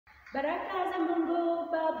Baraka za Mungu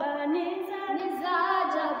Baba ni za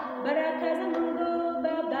ajabu. Baraka za Mungu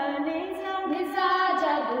Baba ni za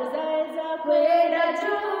ajabu. Zaweza kwenda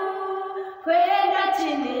juu, kwenda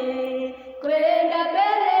chini, kwenda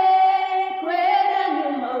mbele, kwenda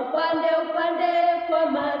nyuma, upande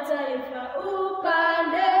kwa mataifa,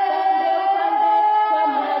 upande kwa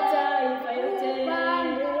mataifa yote.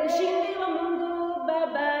 Ushindi wa Mungu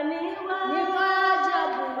Baba ni wa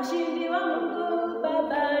ajabu. Ushindi wa Mungu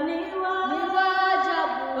Baba ni wa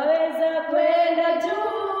ajabu. Waweza kwenda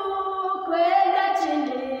juu, kwenda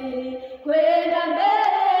chini, kwenda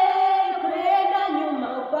mbele, kwenda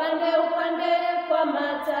nyuma, upande kwa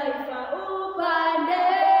mataifa, upande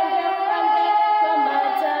kwa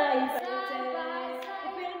mataifa yote.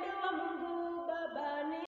 Upendo wa Mungu Baba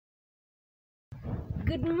ni.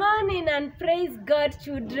 Good morning and praise God,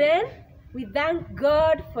 children. We thank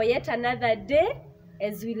God for yet another day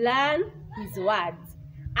as we learn His words.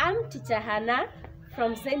 I'm Teacher Hannah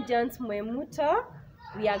from St. John's Mwimuto.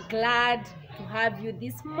 We are glad to have you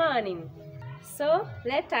this morning. So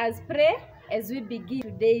let us pray as we begin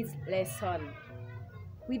today's lesson.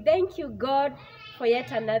 We thank you, God, for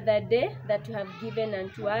yet another day that you have given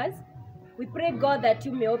unto us. We pray, God, that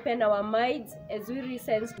you may open our minds as we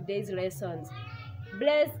listen to today's lessons.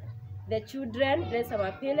 Bless the children, bless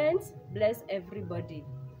our parents, bless everybody.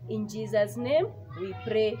 In Jesus' name, we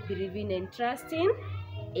pray, believing and trusting.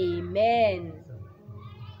 Amen.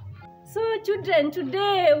 So children,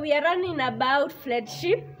 today we are learning about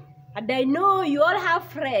friendship, and I know you all have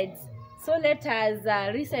friends. So let us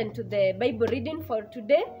listen to the Bible reading for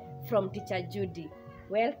today from Teacher Judy.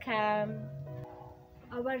 Welcome.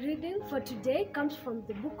 Our reading for today comes from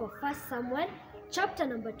the book of 1 Samuel, chapter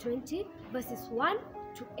number 20, verses 1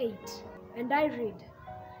 to 8. And I read,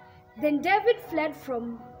 Then David fled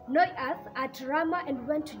from Naioth at Ramah and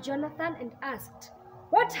went to Jonathan and asked,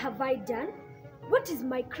 What have I done? What is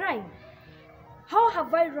my crime? How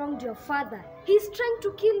have I wronged your father? He is trying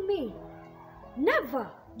to kill me.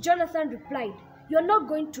 Never, Jonathan replied. You are not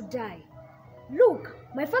going to die. Look,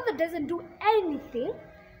 my father doesn't do anything,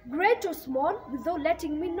 great or small, without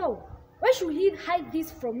letting me know. Why should he hide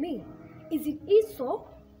this from me? Is it Esau?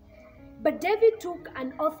 But David took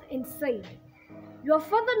an oath and said, Your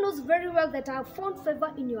father knows very well that I have found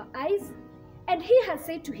favor in your eyes, and he has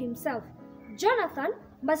said to himself, Jonathan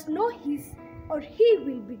must know his, or he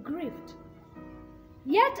will be grieved.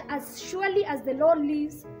 Yet as surely as the Lord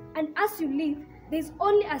lives, and as you live, there is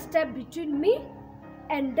only a step between me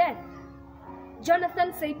and death.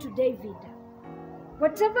 Jonathan said to David,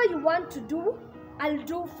 Whatever you want to do, I'll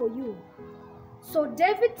do for you. So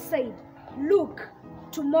David said, Look,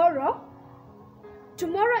 tomorrow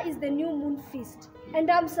is the new moon feast, and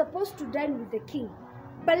I'm supposed to dine with the king.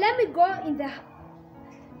 But let me go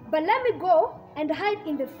and hide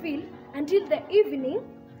in the field until the evening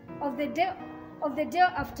of the day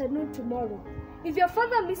afternoon tomorrow. If your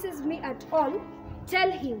father misses me at all, tell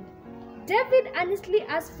him, David earnestly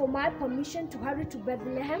asked for my permission to hurry to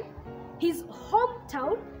Bethlehem, his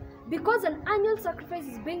hometown, because an annual sacrifice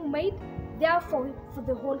is being made there for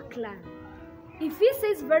the whole clan. If he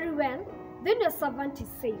says very well, then your servant is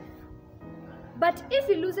safe. But if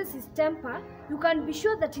he loses his temper, you can be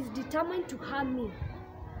sure that he is determined to harm me.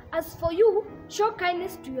 As for you, show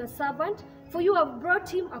kindness to your servant, for you have brought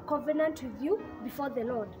him a covenant with you before the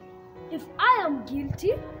Lord. If I am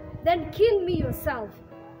guilty, then kill me yourself.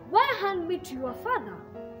 Why hand me to your father?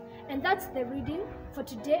 And that's the reading for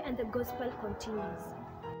today, and the gospel continues.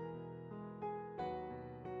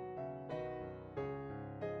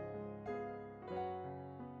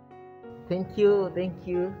 Thank you,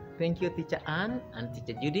 Teacher Ann and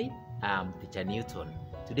Teacher Judy. Teacher Newton.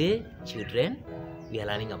 Today, children, we are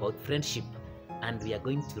learning about friendship, and we are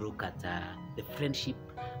going to look at the friendship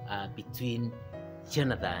between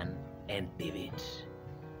Jonathan and David.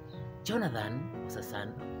 Jonathan was a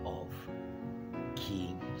son of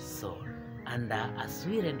King Saul, and as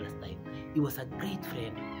we read last time, he was a great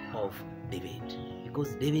friend of David,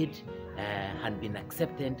 because David had been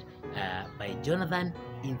accepted by Jonathan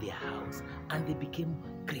in their house, and they became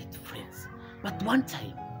great friends. But one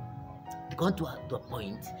time, they got to a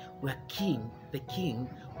point where the king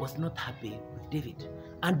was not happy with David,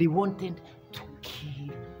 and they wanted to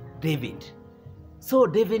kill David. So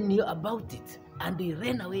David knew about it, and he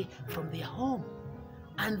ran away from their home.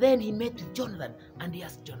 And then he met with Jonathan, and he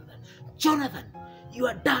asked Jonathan, Jonathan,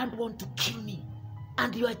 your dad want to kill me,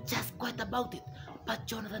 and you are just quiet about it. But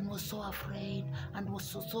Jonathan was so afraid and was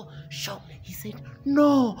so shocked. He said,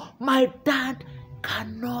 no, my dad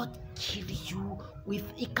cannot kill you.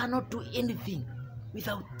 He cannot do anything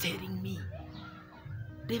without telling me.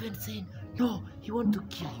 David said, No, he want to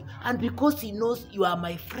kill you. And because he knows you are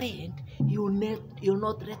my friend, he will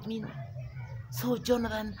not let me know. So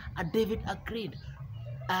Jonathan and David agreed.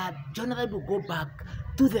 Jonathan will go back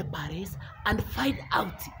to the palace and find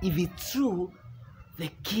out if it's true the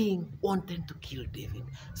king wanted to kill David.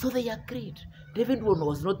 So they agreed. David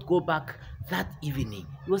was not go back that evening.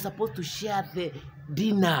 He was supposed to share the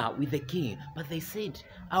dinner with the king. But they said,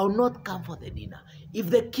 I will not come for the dinner. If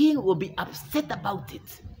the king will be upset about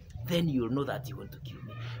it, then you'll know that he wants to kill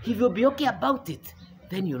me. If he'll be okay about it,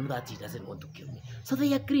 then you'll know that he doesn't want to kill me. So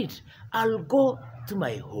they agreed. I'll go to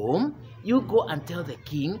my home. You go and tell the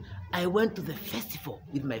king, I went to the festival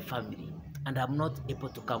with my family and I'm not able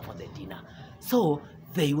to come for the dinner. So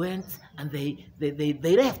they went and they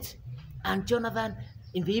left. And Jonathan,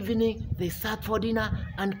 in the evening, they sat for dinner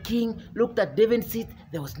and king looked at David's seat.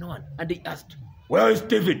 There was no one. And he asked, where is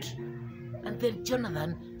David? And then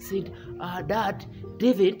Jonathan said, Dad,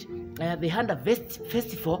 David, they had a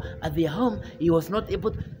festival at their home. He was not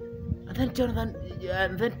able to.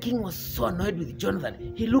 And then King was so annoyed with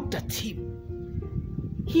Jonathan. He looked at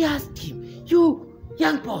him. He asked him, you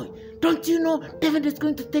young boy, don't you know David is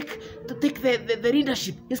going to take the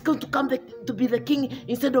leadership? He's going to come to be the king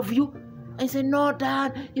instead of you. And he said, no,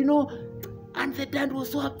 Dad, you know. And the dad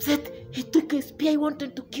was so upset. He took a spear. He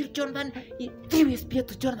wanted to kill Jonathan. He threw a spear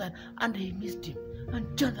to Jonathan and he missed him.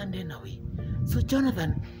 And Jonathan ran away. So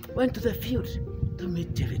Jonathan went to the field to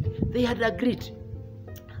meet David. They had agreed,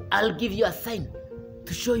 I'll give you a sign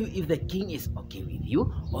to show you if the king is okay with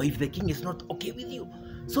you or if the king is not okay with you.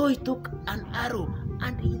 So he took an arrow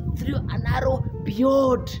and he threw an arrow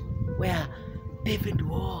beyond where David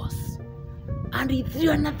was. And he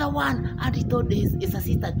threw another one and he told his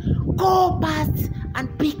assistant, go past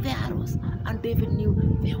and pick the arrows. And David knew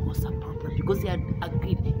there was a problem because he had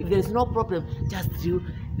agreed, if there is no problem, just threw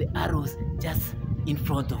the arrows just in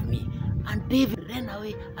front of me. And David ran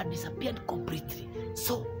away and disappeared completely.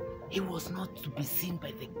 So he was not to be seen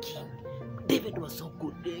by the king. David was so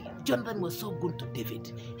good. Jonathan was so good to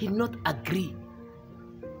David. He did not agree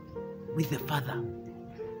with the father,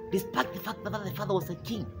 despite the fact that the father was a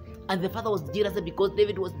king. And the father was jealous because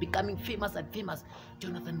David was becoming famous and famous.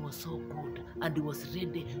 Jonathan was so good and he was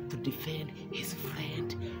ready to defend his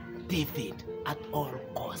friend David at all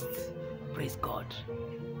costs. Praise God.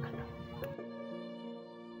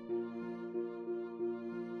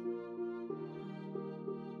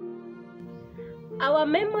 Our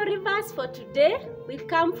memory verse for today will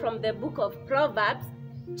come from the book of Proverbs,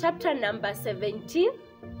 chapter number 17,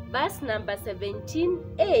 verse number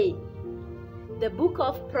 17a. The book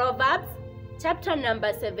of Proverbs, chapter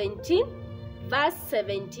number 17, verse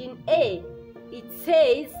 17a. It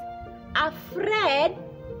says, a friend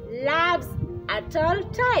loves at all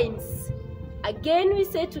times. Again we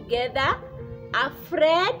say together, a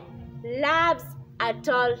friend loves at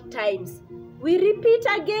all times. We repeat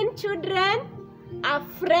again, children. A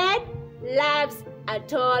friend loves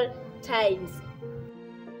at all times.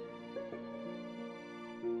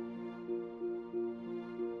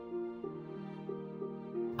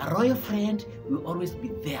 A royal friend will always be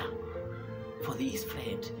there for his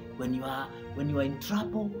friend. When you are in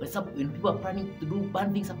trouble, when people are planning to do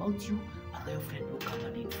bad things about you, a royal friend will come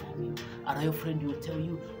and inform you. A royal friend will tell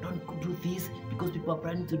you, don't do this because people are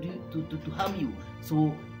planning to harm you.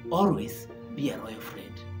 So always be a royal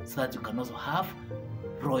friend so that you can also have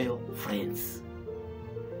royal friends.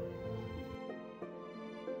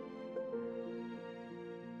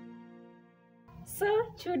 So,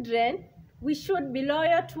 children, we should be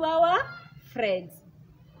loyal to our friends.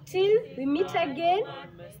 Till we meet again,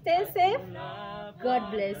 stay safe.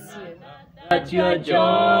 God bless you. That your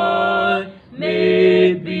joy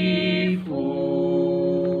may be full.